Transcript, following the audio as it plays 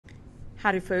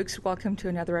Howdy, folks. Welcome to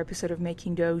another episode of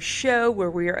Making Dough Show,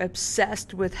 where we are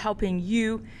obsessed with helping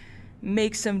you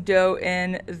make some dough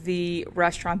in the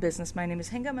restaurant business. My name is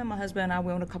Hingam, and my husband and I,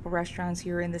 we own a couple restaurants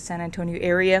here in the San Antonio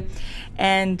area.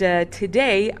 And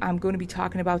today I'm going to be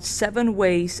talking about 7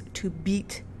 ways to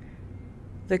beat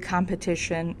the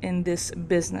competition in this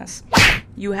business.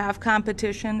 You have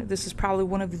competition. This is probably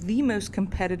one of the most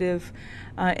competitive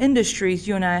industries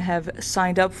you and I have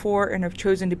signed up for and have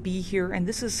chosen to be here. And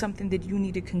this is something that you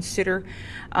need to consider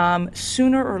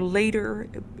sooner or later.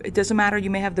 It doesn't matter. You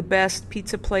may have the best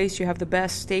pizza place. You have the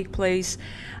best steak place.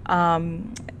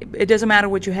 It doesn't matter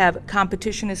what you have.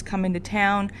 Competition is coming to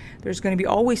town. There's going to be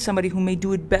always somebody who may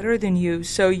do it better than you.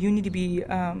 So you need to be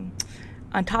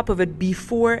on top of it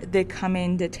before they come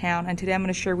into town. And today I'm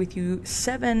going to share with you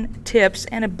 7 tips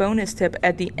and a bonus tip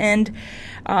at the end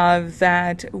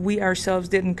that we ourselves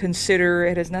didn't consider.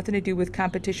 It has nothing to do with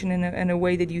competition in a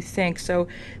way that you think. So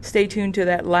stay tuned to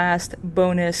that last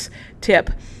bonus tip.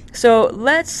 So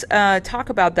let's talk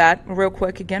about that real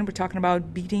quick. Again, we're talking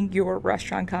about beating your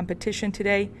restaurant competition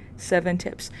today. 7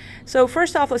 tips. So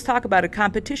first off, let's talk about it.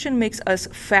 Competition makes us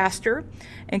faster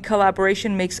and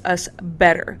collaboration makes us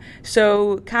better.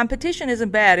 So competition isn't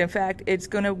bad. In fact, it's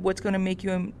what's gonna make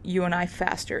you and I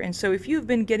faster. And so if you've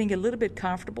been getting a little bit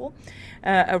comfortable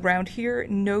around here,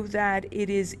 know that it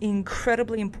is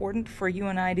incredibly important for you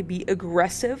and I to be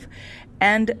aggressive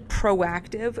and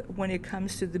proactive when it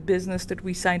comes to the business that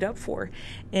we signed up for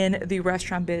in the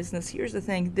restaurant business. Here's the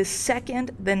thing. The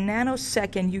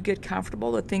nanosecond you get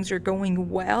comfortable that things are going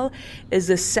well is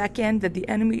the second that the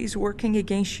enemy is working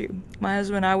against you. My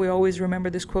husband and I, we always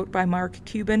remember this quote by Mark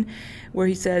Cuban where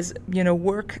he says,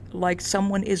 work like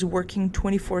someone is working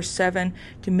 24/7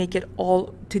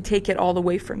 to take it all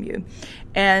away from you.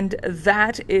 And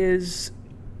that is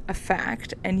a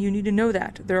fact, and you need to know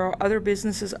that. There are other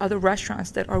businesses, other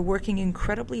restaurants that are working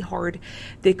incredibly hard.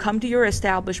 They come to your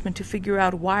establishment to figure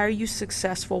out why are you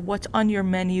successful, what's on your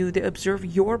menu. They observe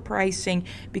your pricing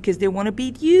because they want to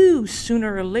beat you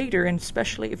sooner or later, and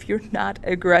especially if you're not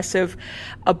aggressive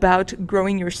about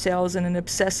growing your sales in an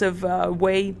obsessive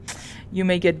way, you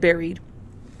may get buried.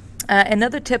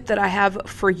 Another tip that I have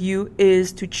for you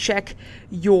is to check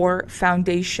your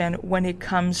foundation when it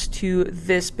comes to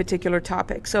this particular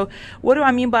topic. So what do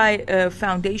I mean by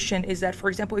foundation is that, for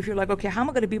example, if you're like, okay, how am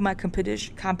I going to beat my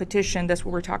competition? That's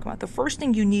what we're talking about. The first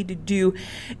thing you need to do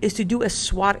is to do a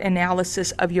SWOT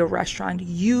analysis of your restaurant.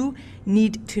 You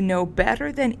need to know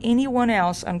better than anyone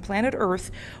else on planet Earth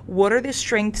what are the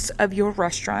strengths of your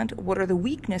restaurant, what are the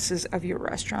weaknesses of your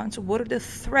restaurants, what are the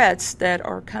threats that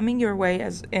are coming your way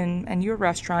in your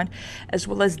restaurant, as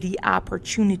well as the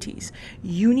opportunities.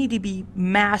 You need to be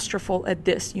masterful at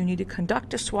this. You need to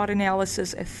conduct a SWOT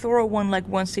analysis, a thorough one, like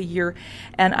once a year.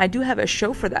 And I do have a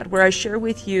show for that where I share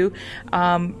with you,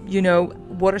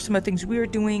 what are some of the things we are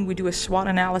doing. We do a SWOT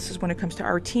analysis when it comes to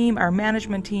our team, our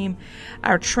management team,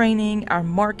 our training, our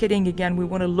marketing. Again, we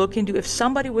want to look into if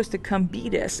somebody was to come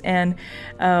beat us and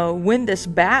win this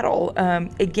battle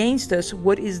against us,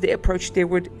 what is the approach they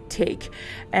would take.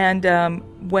 And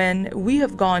when we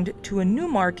have gone to a new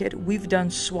market, we've done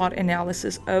SWOT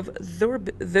analysis of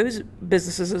those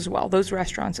businesses as well, those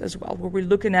restaurants as well, where we're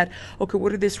looking at, okay,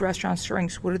 what are this restaurant's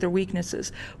strengths? What are their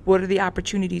weaknesses? What are the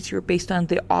opportunities here based on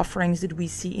the offerings that we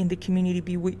see in the community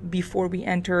before we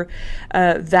enter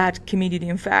that community?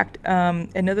 In fact,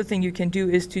 another thing you can do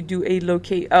is to do a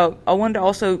I wanted to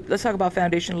also, let's talk about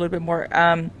foundation a little bit more.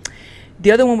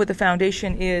 The other one with the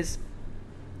foundation is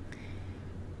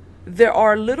there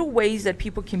are little ways that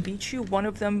people can beat you, one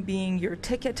of them being your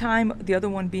ticket time, the other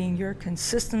one being your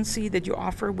consistency that you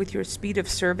offer with your speed of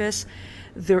service.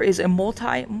 There is a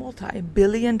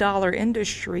multi-billion-dollar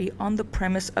industry on the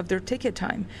premise of their ticket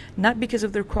time, not because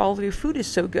of their quality of food is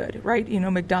so good, right?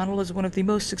 McDonald's is one of the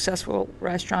most successful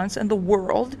restaurants in the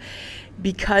world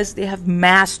because they have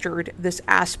mastered this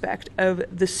aspect of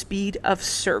the speed of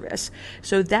service.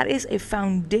 So that is a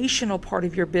foundational part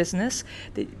of your business,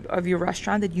 of your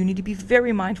restaurant, that you need to be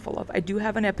very mindful of. I do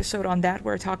have an episode on that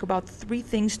where I talk about 3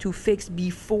 things to fix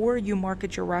before you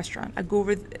market your restaurant. I go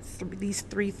over these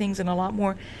 3 things in a lot more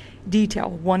detail.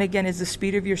 One, again, is the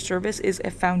speed of your service is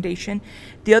a foundation.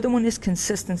 The other one is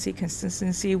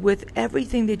consistency with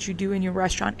everything that you do in your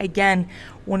restaurant. Again,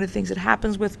 one of the things that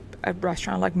happens with a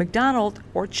restaurant like McDonald's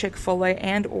or Chick-fil-A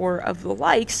and or of the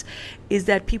likes is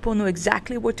that people know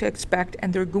exactly what to expect,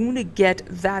 and they're going to get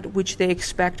that which they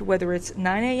expect, whether it's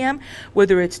 9 a.m.,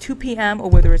 whether it's 2 p.m., or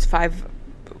whether it's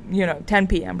 10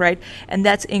 p.m., right? And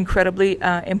that's incredibly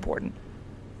important.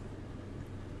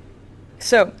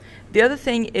 So The other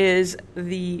thing is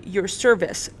your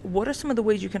service. What are some of the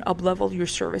ways you can up-level your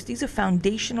service? These are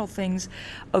foundational things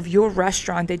of your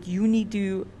restaurant that you need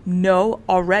to know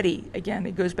already. Again,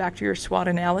 it goes back to your SWOT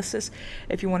analysis.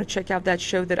 If you want to check out that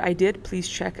show that I did, please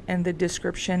check in the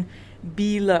description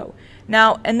below.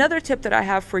 Now, another tip that I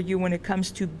have for you when it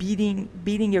comes to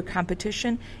beating your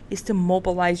competition is to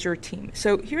mobilize your team.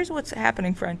 So here's what's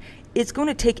happening, friend. It's going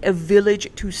to take a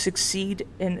village to succeed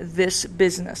in this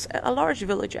business, a large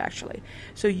village actually.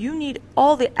 So you need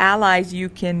all the allies you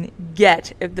can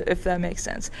get, if that makes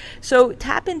sense. So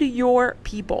tap into your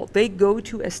people. They go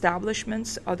to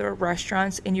establishments, other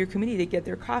restaurants in your community. They get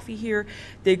their coffee here.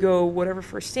 They go whatever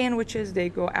for sandwiches. They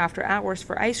go after hours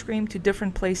for ice cream to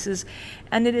different places.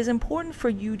 And it is important for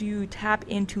you to tap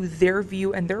into their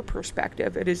view and their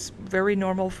perspective. It is very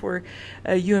normal for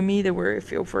you and me that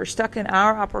if we're stuck in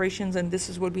our operations and this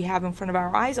is what we have in front of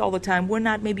our eyes all the time, we're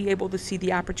not maybe able to see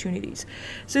the opportunities.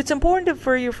 So it's important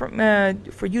for you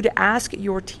to ask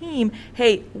your team,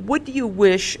 hey, what do you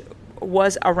wish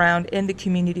was around in the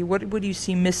community? What do you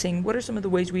see missing? What are some of the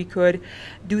ways we could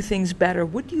do things better?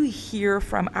 What do you hear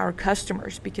from our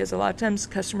customers? Because a lot of times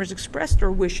customers express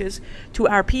their wishes to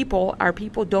our people. Our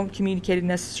people don't communicate it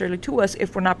necessarily to us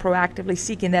if we're not proactively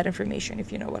seeking that information,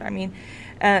 if you know what I mean.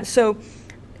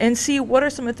 And see what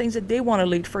are some of the things that they want to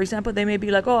lead. For example, they may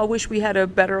be like, oh, I wish we had a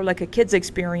better, like a kids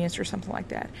experience or something like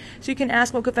that. So you can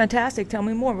ask them, okay, fantastic, tell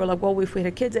me more. We're like, well, if we had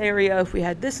a kids area, if we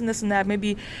had this and this and that,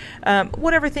 maybe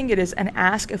whatever thing it is, and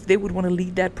ask if they would want to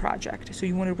lead that project. So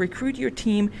you want to recruit your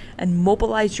team and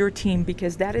mobilize your team,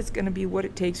 because that is going to be what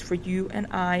it takes for you and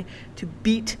I to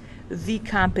beat the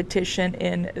competition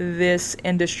in this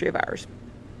industry of ours.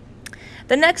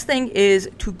 The next thing is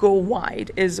to go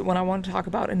wide, is what I want to talk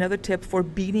about. Another tip for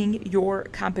beating your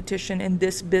competition in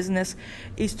this business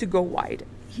is to go wide.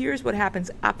 Here's what happens.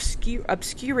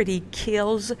 Obscurity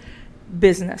kills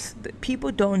business.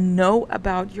 People don't know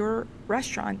about your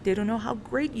restaurant. They don't know how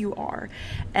great you are.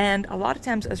 And a lot of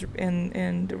times as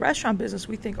in the restaurant business,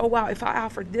 we think, oh wow, if I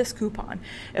offered this coupon,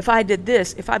 if I did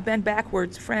this, if I bent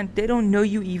backwards, friend, they don't know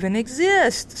you even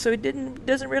exist. So it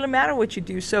doesn't really matter what you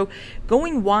do. So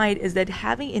going wide is that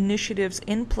having initiatives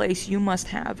in place you must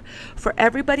have for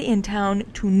everybody in town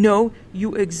to know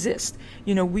you exist.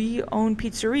 You know, we own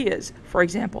pizzerias, for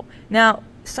example. Now,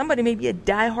 somebody may be a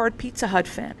diehard Pizza Hut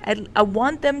fan. I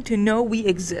want them to know we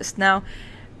exist. Now,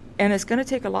 and it's going to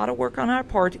take a lot of work on our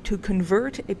part to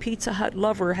convert a Pizza Hut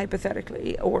lover,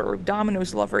 hypothetically, or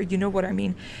Domino's lover, you know what I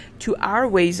mean, to our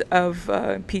ways of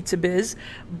pizza biz.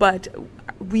 But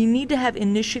we need to have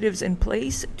initiatives in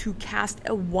place to cast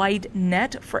a wide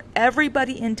net for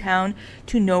everybody in town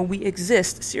to know we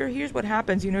exist. So here's what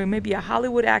happens. You know, maybe a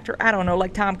Hollywood actor, I don't know,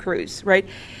 like Tom Cruise, right?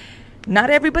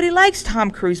 Not everybody likes Tom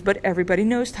Cruise, but everybody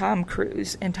knows Tom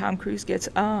Cruise. And Tom Cruise gets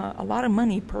a lot of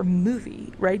money per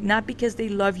movie, right? Not because they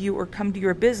love you or come to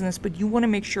your business, but you want to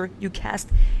make sure you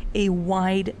cast a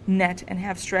wide net and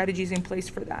have strategies in place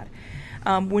for that.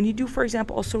 When you do, for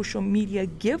example, a social media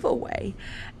giveaway,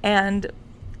 and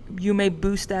you may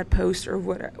boost that post or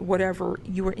whatever,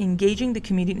 you are engaging the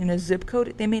community in a zip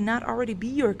code. They may not already be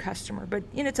your customer, but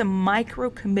it's a micro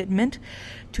commitment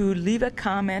to leave a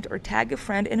comment or tag a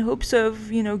friend in hopes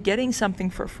of, getting something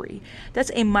for free.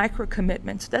 That's a micro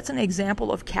commitment. So that's an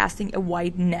example of casting a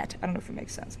wide net. I don't know if it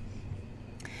makes sense.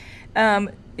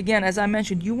 Again, as I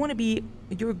mentioned,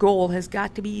 your goal has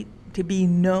got to be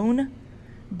known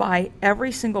by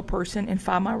every single person in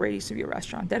 5-mile radius of your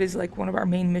restaurant. That is like one of our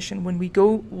main mission when we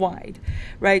go wide,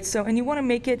 right? So, and you want to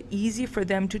make it easy for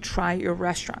them to try your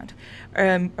restaurant.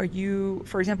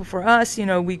 For example, for us,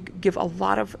 we give a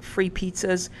lot of free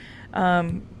pizzas.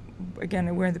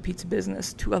 Again, we're in the pizza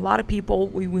business. To a lot of people,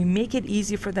 we make it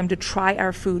easy for them to try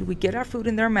our food. We get our food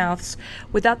in their mouths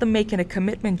without them making a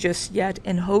commitment just yet,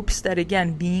 in hopes that,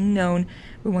 again, being known,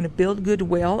 we want to build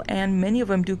goodwill, and many of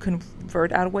them do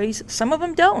convert out of ways. Some of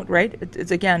them don't, right?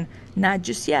 It's again, not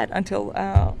just yet until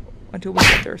we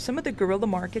get there. Some of the guerrilla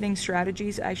marketing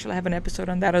strategies, I actually have an episode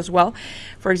on that as well.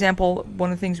 For example,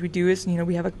 one of the things we do is,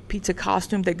 we have a pizza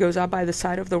costume that goes out by the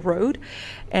side of the road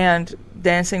and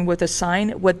dancing with a sign.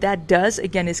 What that does,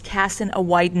 again, is casting a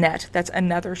wide net. That's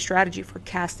another strategy for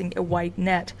casting a wide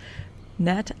net.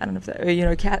 I don't know if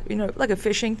that, like a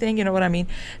fishing thing, you know what I mean?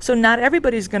 So not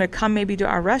everybody's going to come maybe to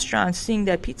our restaurant seeing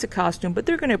that pizza costume, but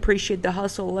they're going to appreciate the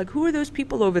hustle. Like, who are those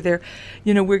people over there?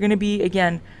 We're going to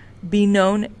be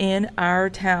known in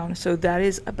our town. So that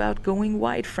is about going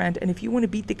wide, friend. And if you want to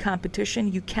beat the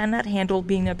competition, you cannot handle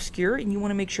being obscure, and you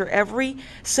want to make sure every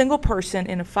single person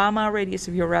in a 5-mile radius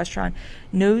of your restaurant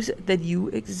knows that you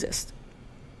exist.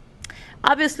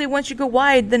 Obviously, once you go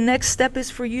wide, the next step is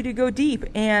for you to go deep.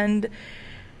 And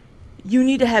you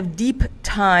need to have deep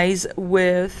ties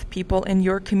with people in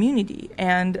your community,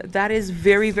 and that is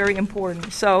very, very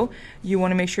important. So you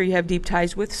want to make sure you have deep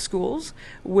ties with schools,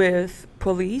 with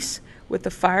police, with the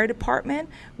fire department,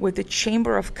 with the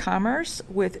Chamber of Commerce,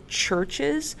 with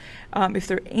churches. If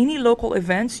there are any local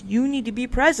events, you need to be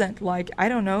present. Like, I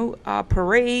don't know,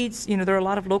 parades. There are a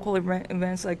lot of local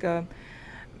events like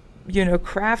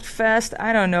Craft Fest.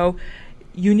 I don't know.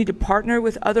 You need to partner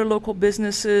with other local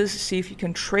businesses, see if you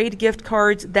can trade gift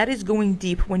cards. That is going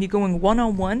deep. When you're going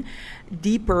one-on-one,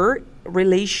 deeper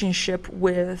relationship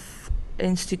with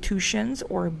institutions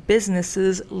or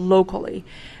businesses locally.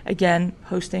 Again,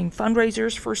 hosting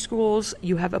fundraisers for schools.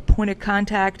 You have a point of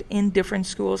contact in different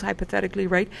schools, hypothetically,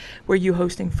 right? Where you're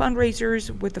hosting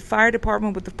fundraisers with the fire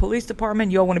department, with the police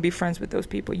department. You all want to be friends with those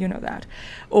people. You know that.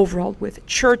 Overall, with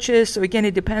churches. So again,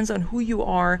 it depends on who you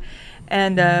are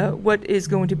and what is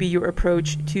going to be your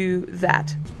approach to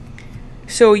that.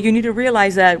 So you need to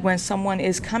realize that when someone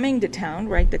is coming to town,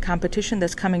 right, the competition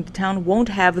that's coming to town won't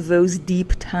have those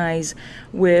deep ties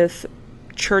with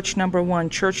church number one,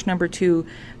 church number two,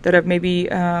 that have maybe,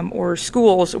 or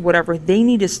schools or whatever. They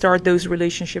need to start those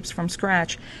relationships from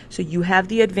scratch. So you have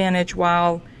the advantage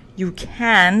while you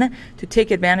can to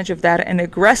take advantage of that, and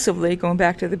aggressively, going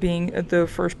back to the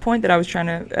first point that I was trying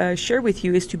to share with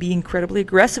you, is to be incredibly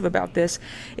aggressive about this,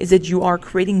 is that you are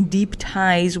creating deep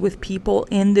ties with people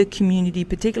in the community,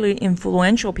 particularly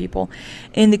influential people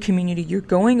in the community. You're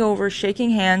going over,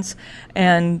 shaking hands,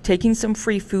 and taking some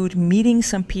free food, meeting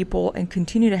some people, and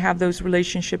continue to have those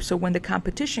relationships. So when the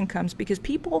competition comes, because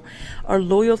people are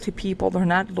loyal to people, they're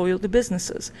not loyal to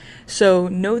businesses. So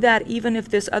know that even if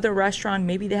this other restaurant,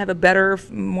 maybe they have a better,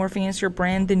 more fancier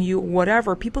brand than you,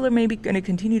 whatever, people are maybe going to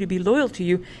continue to be loyal to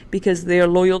you because they are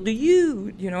loyal to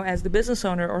you, as the business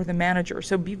owner or the manager.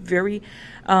 So be very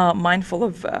mindful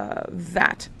of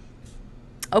that.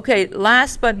 Okay,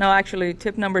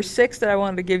 tip number 6 that I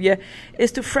wanted to give you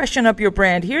is to freshen up your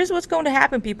brand. Here's what's going to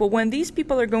happen, people. When these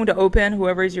people are going to open,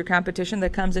 whoever is your competition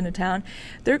that comes into town,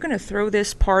 they're going to throw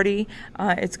this party.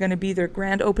 It's going to be their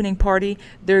grand opening party.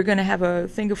 They're going to have a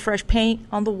thing of fresh paint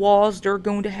on the walls. They're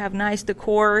going to have nice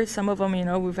decor. Some of them,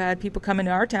 we've had people come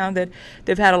into our town that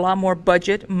they've had a lot more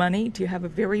budget money to have a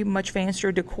very much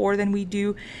fancier decor than we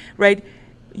do, right?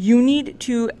 You need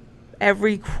to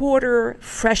every quarter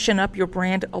freshen up your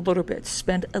brand a little bit.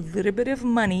 Spend a little bit of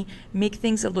money, make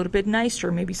things a little bit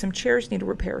nicer. Maybe some chairs need to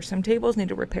repair, some tables need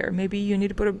to repair. Maybe you need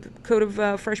to put a coat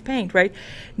of fresh paint, right?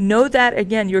 Know that,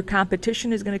 again, your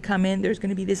competition is going to come in. There's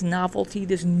going to be this novelty,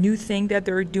 this new thing that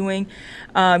they're doing.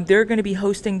 They're going to be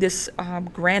hosting this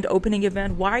grand opening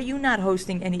event. Why are you not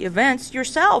hosting any events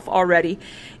yourself already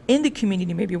in the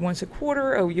community? Maybe once a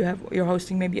quarter, or you're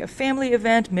hosting maybe a family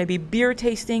event, maybe beer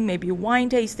tasting, maybe wine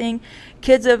tasting,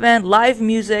 kids event, live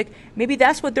music. Maybe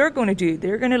that's what they're going to do.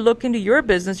 They're going to look into your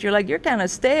business. You're like, you're kind of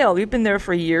stale. You've been there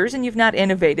for years and you've not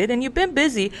innovated and you've been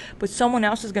busy, but someone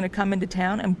else is going to come into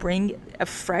town and bring a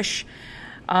fresh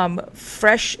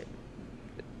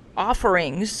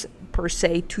offerings per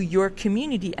se to your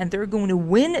community, and they're going to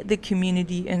win the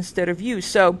community instead of you.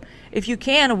 So if you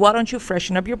can, why don't you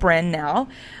freshen up your brand now,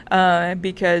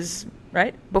 because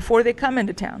before they come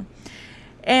into town.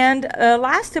 And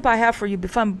last tip I have for you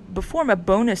before my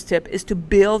bonus tip is to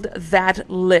build that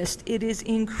list. It is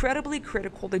incredibly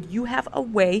critical that you have a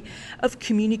way of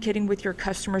communicating with your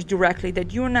customers directly,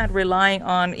 that you're not relying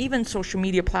on even social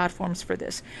media platforms for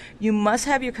this. You must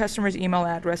have your customers' email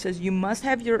addresses. You must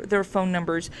have their phone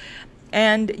numbers.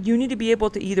 And you need to be able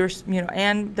to either,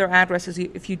 and their addresses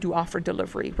if you do offer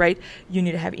delivery, right? You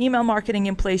need to have email marketing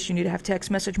in place. You need to have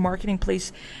text message marketing in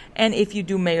place. And if you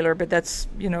do mailer, but that's,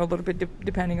 a little bit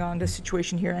depending on the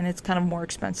situation here, and it's kind of more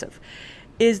expensive,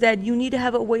 is that you need to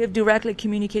have a way of directly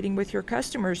communicating with your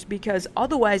customers, because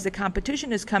otherwise the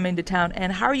competition is coming to town.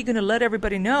 And how are you going to let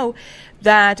everybody know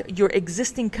that your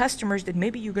existing customers, that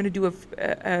maybe you're going to do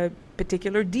a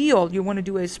particular deal, you want to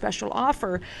do a special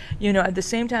offer, at the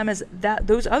same time as that,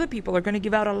 those other people are going to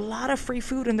give out a lot of free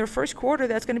food in their first quarter.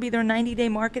 That's going to be their 90-day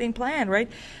marketing plan, right?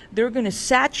 They're going to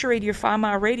saturate your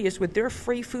 5-mile radius with their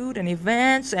free food and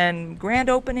events and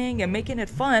grand opening and making it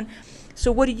fun. So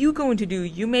what are you going to do?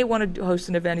 You may want to host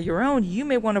an event of your own. You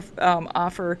may want to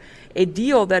offer a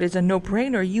deal that is a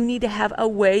no-brainer. You need to have a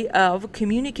way of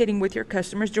communicating with your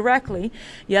customers directly.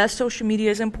 Yes, social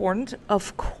media is important.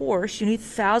 Of course, you need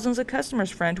thousands of customers,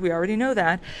 friend. We already know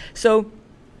that. So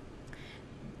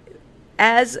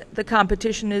as the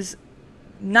competition is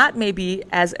not maybe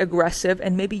as aggressive,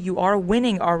 and maybe you are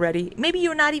winning already. Maybe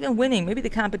you're not even winning. Maybe the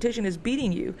competition is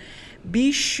beating you.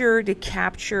 Be sure to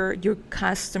capture your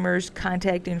customers'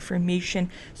 contact information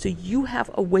so you have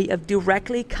a way of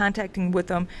directly contacting with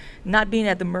them, not being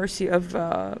at the mercy of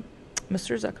Mr.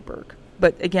 Zuckerberg.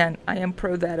 But again, I am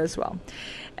pro that as well.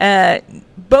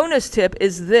 Bonus tip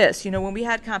is this. When we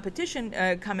had competition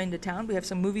come into town, we have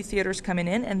some movie theaters coming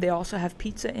in, and they also have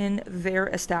pizza in their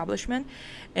establishment.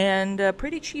 And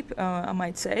pretty cheap, I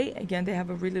might say. Again, they have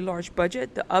a really large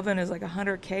budget. The oven is like a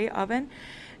 $100K oven.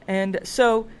 And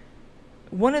so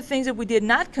one of the things that we did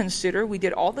not consider, we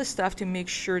did all this stuff to make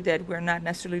sure that we're not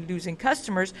necessarily losing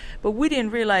customers, but we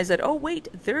didn't realize that, oh, wait,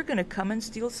 they're going to come and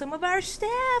steal some of our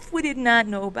staff we did not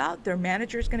know about. Their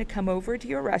manager is going to come over to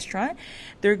your restaurant.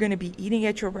 They're going to be eating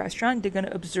at your restaurant. They're going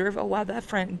to observe, oh, wow,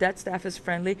 that staff is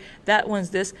friendly. That one's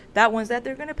this, that one's that.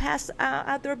 They're going to pass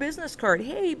out their business card.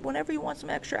 Hey, whenever you want some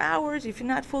extra hours, if you're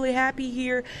not fully happy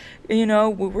here,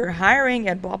 we're hiring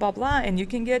at blah, blah, blah. And you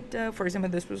can get, for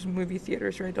example, this was movie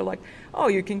theaters, right? They're like, oh,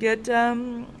 you can get,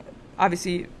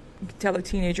 obviously, you can tell a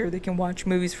teenager they can watch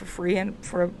movies for free, and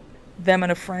for them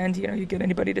and a friend, you get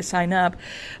anybody to sign up.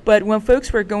 But when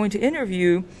folks were going to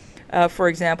interview, for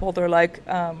example, they're like,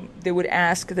 they would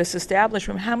ask this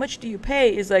establishment, how much do you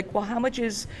pay? Is like, well, how much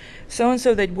is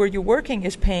so-and-so that where you're working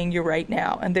is paying you right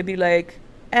now? And they'd be like,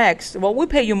 X. Well, we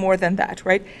pay you more than that,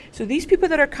 right? So these people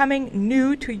that are coming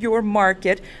new to your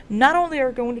market not only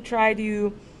are going to try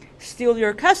to steal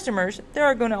your customers, they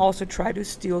are going to also try to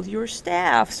steal your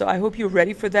staff. So I hope you're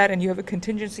ready for that and you have a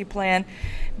contingency plan,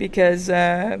 because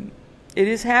it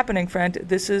is happening, friend.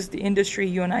 This is the industry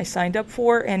you and I signed up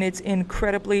for, and it's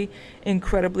incredibly,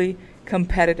 incredibly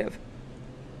competitive.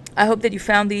 I hope that you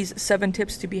found these 7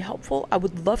 tips to be helpful. I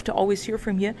would love to always hear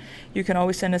from you. You can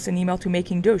always send us an email to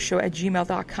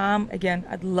makingdoughshow@gmail.com. Again,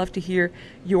 I'd love to hear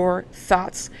your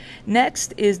thoughts.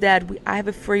 Next is that I have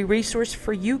a free resource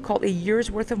for you called A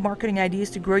Year's Worth of Marketing Ideas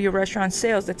to Grow Your Restaurant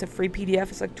Sales. That's a free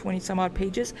PDF. It's like 20 some odd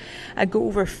pages. I go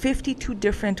over 52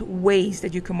 different ways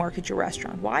that you can market your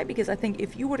restaurant. Why? Because I think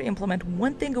if you were to implement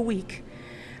one thing a week,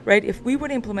 right? If we were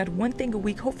to implement one thing a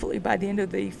week, hopefully by the end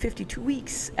of the 52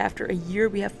 weeks, after a year,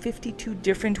 we have 52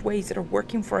 different ways that are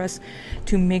working for us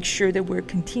to make sure that we're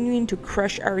continuing to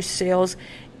crush our sales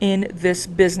in this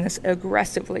business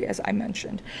aggressively, as I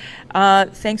mentioned.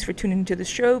 Thanks for tuning into the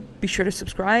show. Be sure to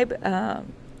subscribe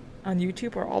on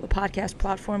YouTube or all the podcast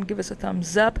platform. Give us a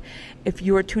thumbs up. If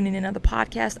you are tuning in on the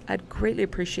podcast, I'd greatly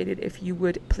appreciate it if you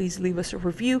would please leave us a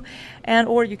review,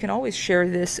 or you can always share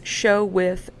this show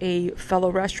with a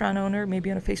fellow restaurant owner, maybe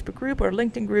on a Facebook group or a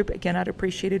LinkedIn group. Again, I'd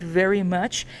appreciate it very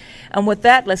much. And with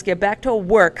that, let's get back to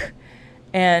work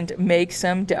and make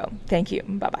some dough. Thank you.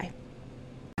 Bye-bye.